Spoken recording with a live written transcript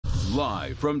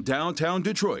Live from downtown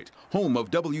Detroit, home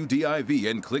of WDIV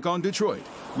and Click on Detroit,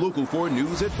 Local 4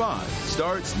 News at 5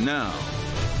 starts now.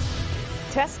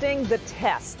 Testing the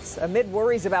tests. Amid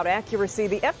worries about accuracy,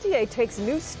 the FDA takes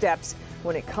new steps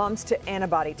when it comes to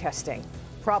antibody testing.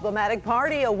 Problematic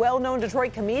party. A well-known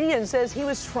Detroit comedian says he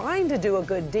was trying to do a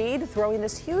good deed, throwing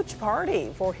this huge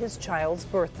party for his child's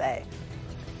birthday.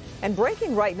 And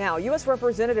breaking right now, U.S.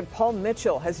 Representative Paul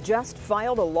Mitchell has just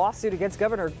filed a lawsuit against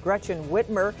Governor Gretchen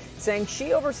Whitmer, saying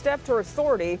she overstepped her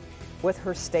authority with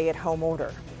her stay-at-home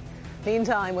order.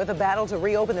 Meantime, with a battle to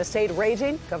reopen the state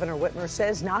raging, Governor Whitmer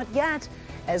says not yet,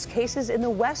 as cases in the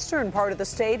western part of the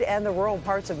state and the rural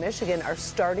parts of Michigan are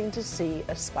starting to see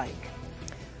a spike.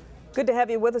 Good to have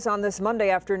you with us on this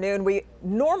Monday afternoon. We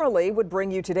normally would bring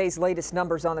you today's latest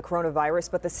numbers on the coronavirus,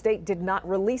 but the state did not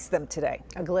release them today.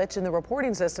 A glitch in the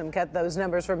reporting system kept those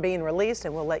numbers from being released,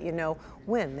 and we'll let you know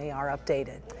when they are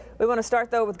updated. We want to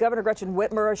start, though, with Governor Gretchen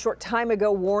Whitmer. A short time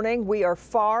ago warning, we are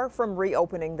far from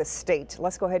reopening the state.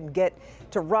 Let's go ahead and get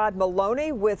to Rod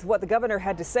Maloney with what the governor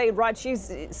had to say. Rod,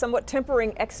 she's somewhat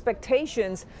tempering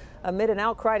expectations amid an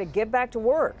outcry to get back to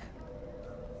work.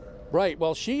 Right.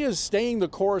 Well, she is staying the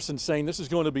course and saying this is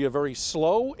going to be a very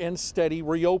slow and steady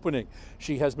reopening.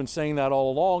 She has been saying that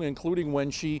all along, including when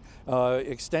she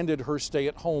extended her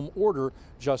stay-at-home order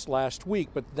just last week.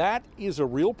 But that is a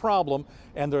real problem,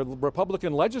 and the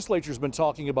Republican legislature has been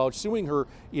talking about suing her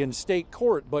in state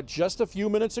court. But just a few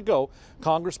minutes ago,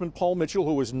 Congressman Paul Mitchell,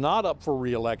 who is not up for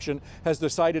re-election, has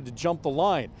decided to jump the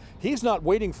line. He's not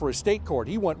waiting for a state court.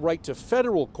 He went right to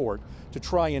federal court to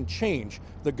try and change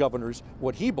the governor's,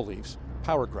 what he believes,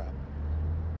 power grab.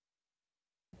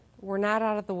 We're not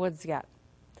out of the woods yet.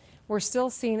 We're still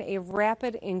seeing a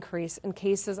rapid increase in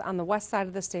cases on the west side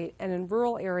of the state and in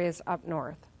rural areas up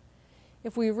north.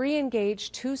 If we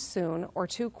re-engage too soon or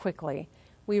too quickly,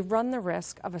 we run the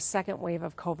risk of a second wave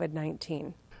of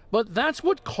COVID-19. But that's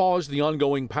what caused the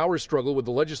ongoing power struggle with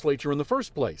the legislature in the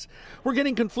first place. We're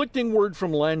getting conflicting word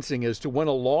from Lansing as to when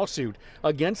a lawsuit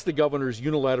against the governor's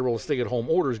unilateral stay-at-home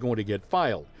order is going to get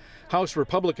filed. House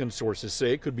Republican sources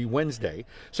say it could be Wednesday.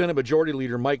 Senate Majority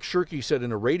Leader Mike Shirkey said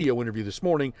in a radio interview this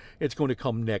morning it's going to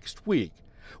come next week.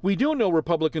 We do know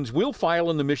Republicans will file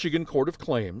in the Michigan Court of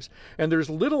Claims, and there's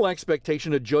little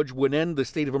expectation a judge would end the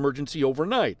state of emergency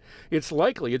overnight. It's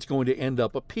likely it's going to end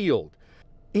up appealed.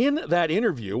 In that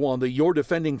interview on the Your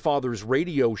Defending Fathers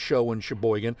radio show in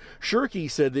Sheboygan,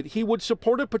 Shirkey said that he would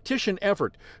support a petition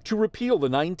effort to repeal the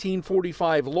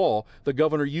 1945 law the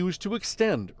governor used to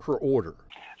extend her order.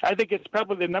 I think it's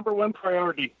probably the number one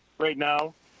priority right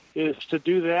now is to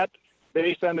do that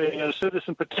based on a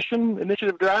citizen petition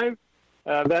initiative drive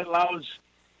that allows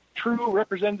true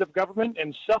representative government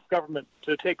and self-government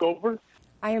to take over.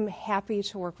 I am happy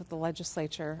to work with the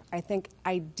legislature. I think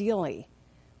ideally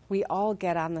we all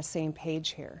get on the same page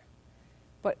here.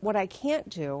 But what I can't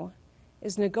do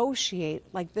is negotiate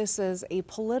like this is a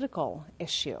political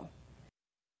issue.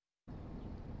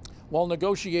 Well,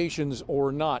 negotiations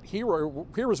or not, here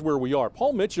is where we are.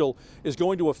 Paul Mitchell is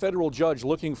going to a federal judge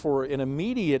looking for an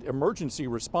immediate emergency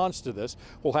response to this.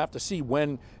 We'll have to see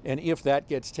when and if that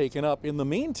gets taken up. In the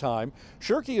meantime,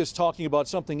 Shirkey is talking about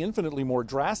something infinitely more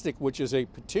drastic, which is a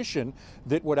petition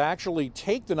that would actually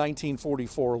take the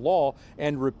 1944 law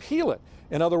and repeal it.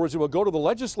 In other words, it would go to the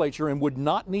legislature and would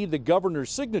not need the governor's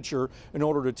signature in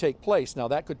order to take place. Now,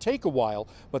 that could take a while,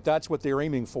 but that's what they're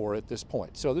aiming for at this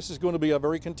point. So this is going to be a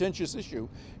very contentious issue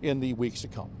in the weeks to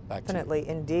come. Definitely,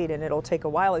 indeed, and it'll take a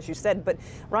while, as you said. But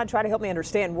Ron, try to help me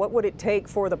understand, what would it take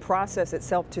for the process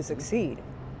itself to succeed?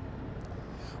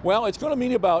 Well, it's going to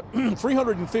need about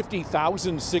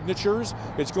 350,000 signatures.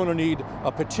 It's going to need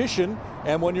a petition.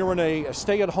 And when you're in a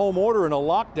stay-at-home order and a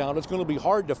lockdown, it's going to be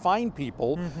hard to find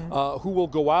people who will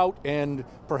go out and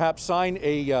perhaps sign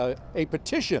a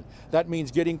petition. That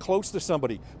means getting close to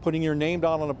somebody, putting your name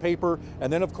down on a paper,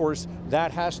 and then, of course,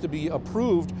 that has to be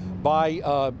approved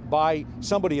by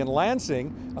somebody in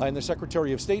Lansing in the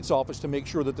Secretary of State's office to make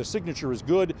sure that the signature is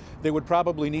good. They would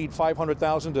probably need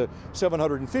 500,000 to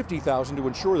 750,000 to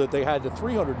ensure that they had the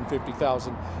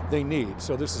 350,000 they need.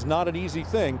 So this is not an easy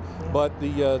thing, but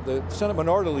the Senate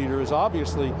Minority Leader is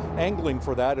obviously angling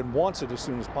for that and wants it as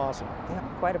soon as possible. Yeah,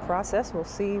 quite a process. We'll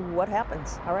see what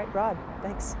happens. All right, Rod,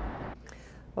 thanks.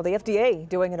 Well, the FDA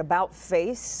doing an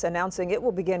about-face, announcing it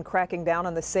will begin cracking down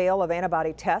on the sale of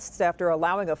antibody tests after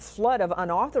allowing a flood of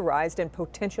unauthorized and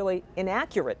potentially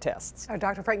inaccurate tests. Our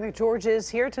Dr. Frank McGeorge is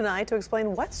here tonight to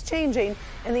explain what's changing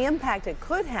and the impact it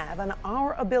could have on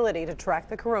our ability to track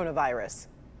the coronavirus.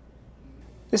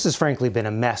 This has frankly been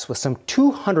a mess, with some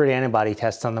 200 antibody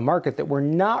tests on the market that were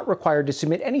not required to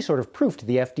submit any sort of proof to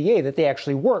the FDA that they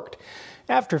actually worked.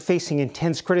 After facing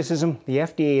intense criticism, the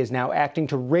FDA is now acting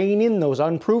to rein in those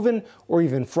unproven or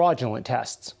even fraudulent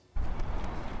tests.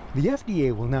 The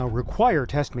FDA will now require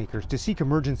test makers to seek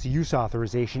emergency use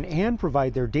authorization and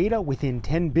provide their data within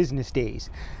 10 business days.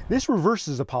 This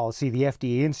reverses a policy the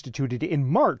FDA instituted in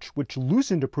March, which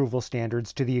loosened approval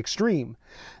standards to the extreme.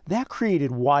 That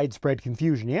created widespread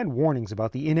confusion and warnings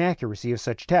about the inaccuracy of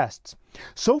such tests.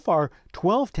 So far,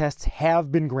 12 tests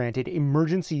have been granted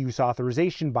emergency use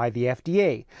authorization by the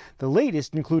FDA, the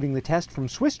latest including the test from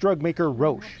Swiss drug maker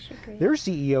Roche. Their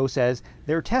CEO says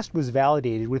their test was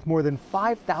validated with more than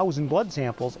 5,000 blood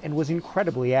samples and was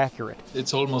incredibly accurate.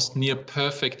 It's almost near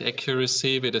perfect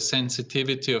accuracy with a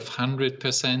sensitivity of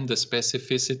 100%, a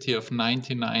specificity of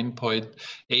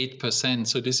 99.8%.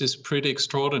 So this is pretty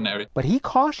extraordinary. But he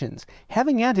cautions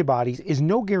having antibodies is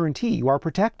no guarantee you are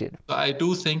protected. I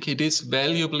do think it is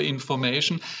valuable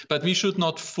information, but we should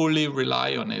not fully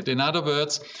rely on it. In other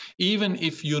words, even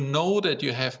if you know that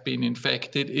you have been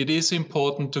infected, it is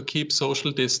important to keep social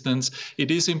distance.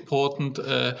 It is important,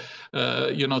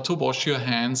 to wash your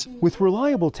hands. With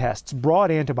reliable tests,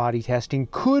 broad antibody testing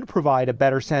could provide a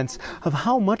better sense of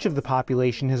how much of the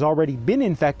population has already been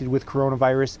infected with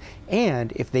coronavirus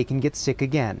and if they can get sick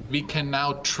again. We can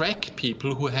now track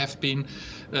people who have been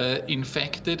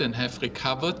infected and have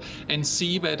recovered and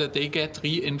see whether they get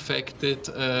reinfected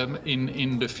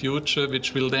in the future,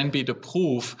 which will then be the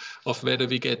proof of whether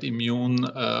we get immune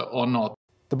or not.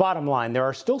 The bottom line, there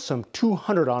are still some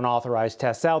 200 unauthorized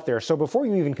tests out there, so before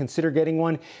you even consider getting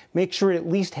one, make sure it at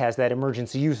least has that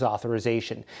emergency use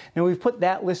authorization. Now, we've put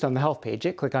that list on the health page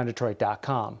at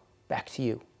clickondetroit.com. Back to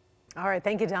you. All right,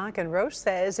 thank you, Doc. And Roche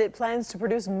says it plans to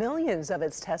produce millions of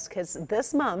its test kits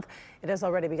this month. It has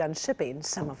already begun shipping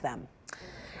some of them.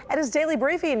 At his daily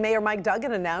briefing, Mayor Mike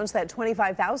Duggan announced that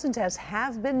 25,000 tests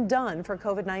have been done for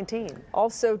COVID-19.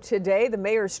 Also today, the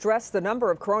mayor stressed the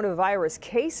number of coronavirus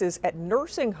cases at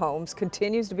nursing homes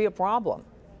continues to be a problem.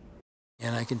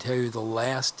 And I can tell you the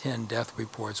last 10 death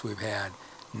reports we've had,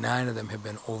 9 of them have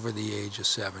been over the age of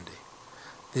 70.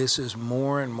 This is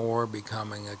more and more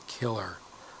becoming a killer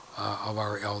of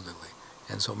our elderly.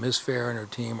 And so Ms. Fair and her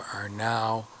team are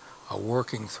now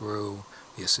working through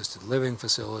the assisted living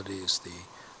facilities, the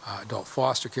adult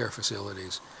foster care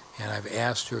facilities, and I've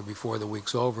asked her before the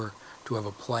week's over to have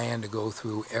a plan to go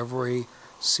through every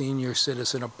senior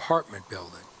citizen apartment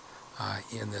building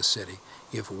in this city.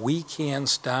 If we can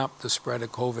stop the spread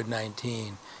of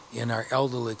COVID-19 in our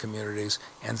elderly communities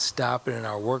and stop it in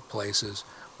our workplaces,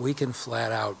 we can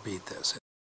flat out beat this.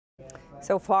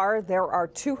 So far, there are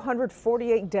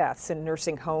 248 deaths in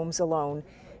nursing homes alone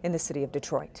in the city of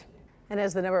Detroit. And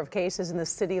as the number of cases in the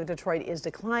city of Detroit is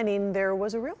declining, there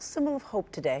was a real symbol of hope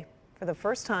today. For the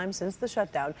first time since the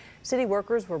shutdown, city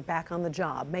workers were back on the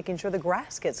job, making sure the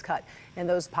grass gets cut and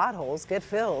those potholes get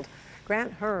filled.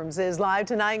 Grant Herms is live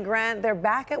tonight. Grant, they're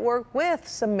back at work with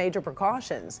some major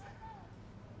precautions.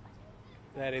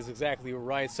 That is exactly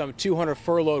right. Some 200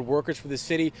 furloughed workers for the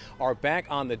city are back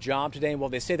on the job today. And while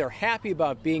they say they're happy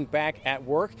about being back at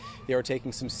work, they are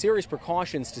taking some serious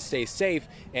precautions to stay safe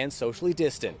and socially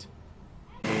distant.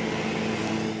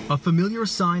 A familiar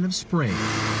sign of spring.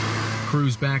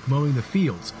 Crews back mowing the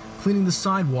fields, cleaning the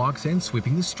sidewalks and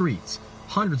sweeping the streets.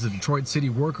 Hundreds of Detroit city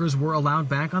workers were allowed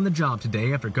back on the job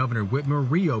today after Governor Whitmer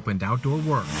reopened outdoor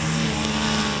work.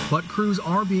 But crews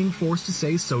are being forced to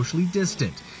stay socially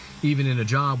distant, even in a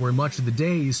job where much of the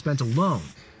day is spent alone.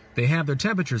 They have their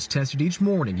temperatures tested each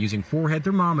morning using forehead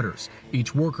thermometers.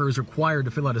 Each worker is required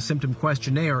to fill out a symptom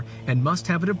questionnaire and must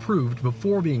have it approved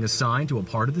before being assigned to a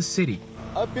part of the city.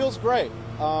 It feels great.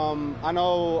 I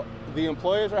know the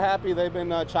employers are happy. They've been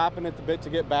chopping at the bit to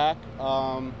get back.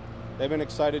 They've been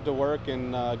excited to work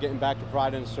and getting back to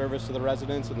providing service to the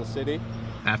residents in the city.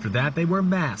 After that, they wear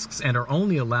masks and are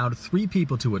only allowed 3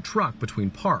 people to a truck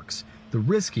between parks, the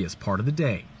riskiest part of the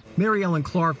day. Mary Ellen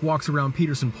Clark walks around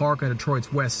Peterson Park on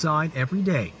Detroit's west side every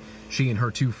day. She and her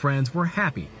 2 friends were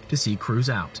happy to see crews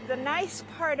out. The nice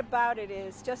part about it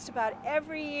is just about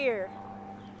every year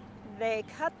they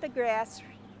cut the grass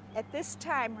at this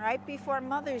time right before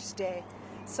Mother's Day.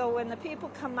 So when the people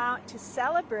come out to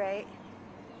celebrate,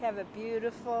 have a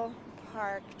beautiful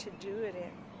park to do it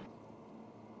in.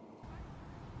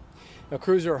 Now,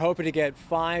 crews are hoping to get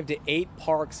 5 to 8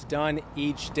 parks done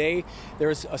each day.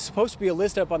 There's supposed to be a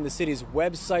list up on the city's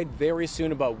website very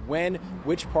soon about when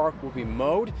which park will be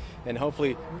mowed. And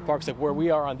hopefully parks like where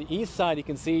we are on the east side, you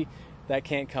can see that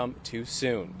can't come too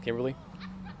soon. Kimberly?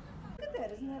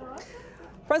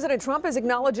 President Trump is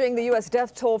acknowledging the U.S.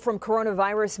 death toll from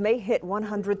coronavirus may hit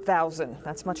 100,000.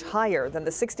 That's much higher than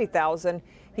the 60,000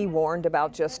 he warned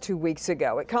about just 2 weeks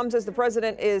ago. It comes as the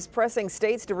president is pressing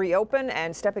states to reopen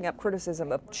and stepping up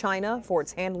criticism of China for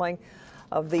its handling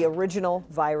of the original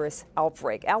virus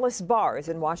outbreak. Alice Barr is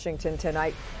in Washington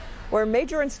tonight, where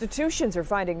major institutions are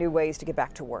finding new ways to get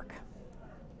back to work.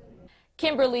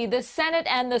 Kimberly, the Senate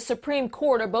and the Supreme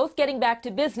Court are both getting back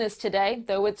to business today,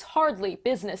 though it's hardly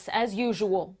business as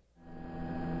usual.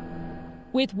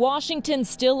 With Washington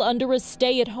still under a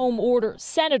stay-at-home order,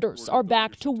 senators are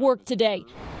back to work today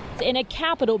in a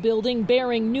Capitol building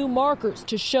bearing new markers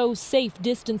to show safe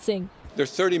distancing. There are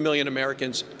 30 million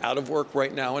Americans out of work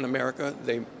right now in America.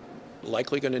 They're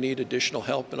likely going to need additional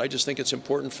help, and I just think it's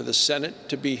important for the Senate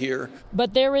to be here.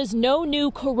 But there is no new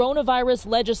coronavirus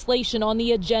legislation on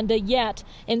the agenda yet.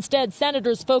 Instead,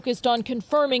 senators focused on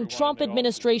confirming Trump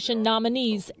administration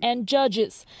nominees and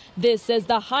judges. This, as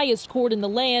the highest court in the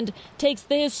land takes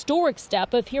the historic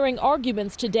step of hearing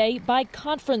arguments today by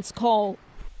conference call.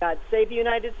 God save the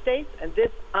United States and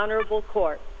this honorable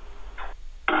court.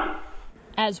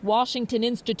 As Washington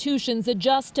institutions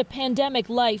adjust to pandemic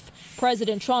life,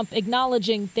 President Trump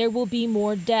acknowledging there will be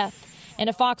more death. In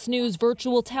a Fox News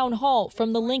virtual town hall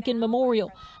from the Lincoln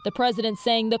Memorial, the president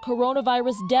saying the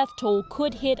coronavirus death toll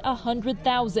could hit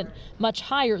 100,000, much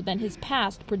higher than his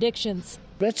past predictions.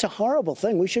 That's a horrible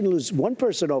thing. We shouldn't lose one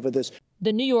person over this.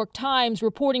 The New York Times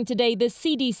reporting today the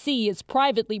CDC is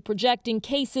privately projecting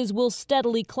cases will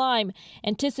steadily climb,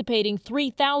 anticipating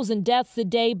 3,000 deaths a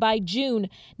day by June,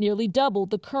 nearly double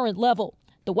the current level.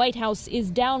 The White House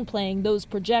is downplaying those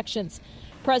projections.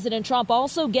 President Trump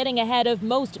also getting ahead of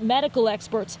most medical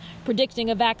experts, predicting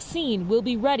a vaccine will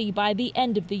be ready by the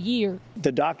end of the year.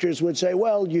 The doctors would say,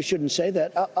 well, you shouldn't say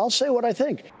that. I'll say what I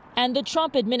think. And the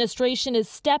Trump administration is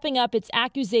stepping up its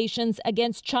accusations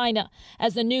against China,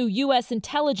 as a new U.S.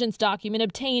 intelligence document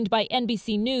obtained by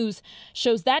NBC News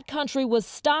shows that country was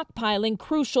stockpiling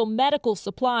crucial medical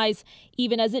supplies,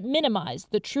 even as it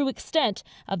minimized the true extent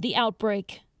of the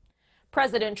outbreak.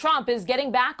 President Trump is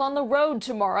getting back on the road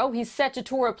tomorrow. He's set to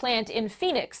tour a plant in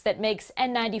Phoenix that makes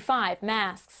N95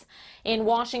 masks. In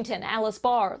Washington, Alice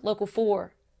Barr, Local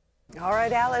 4. All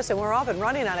right, Alice, and we're off and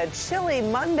running on a chilly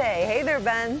Monday. Hey there,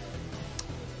 Ben.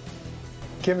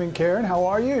 Kim and Karen, how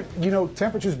are you? You know,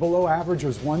 temperatures below average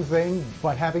was one thing,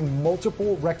 but having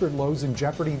multiple record lows in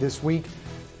jeopardy this week,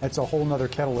 that's a whole nother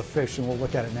kettle of fish, and we'll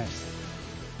look at it next.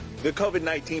 The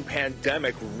COVID-19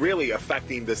 pandemic really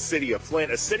affecting the city of Flint,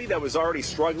 a city that was already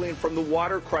struggling from the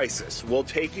water crisis. We'll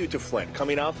take you to Flint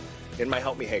coming up in my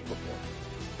Help Me Hake report.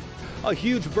 A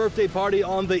huge birthday party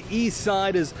on the east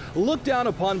side is looked down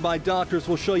upon by doctors.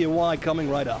 We'll show you why coming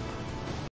right up.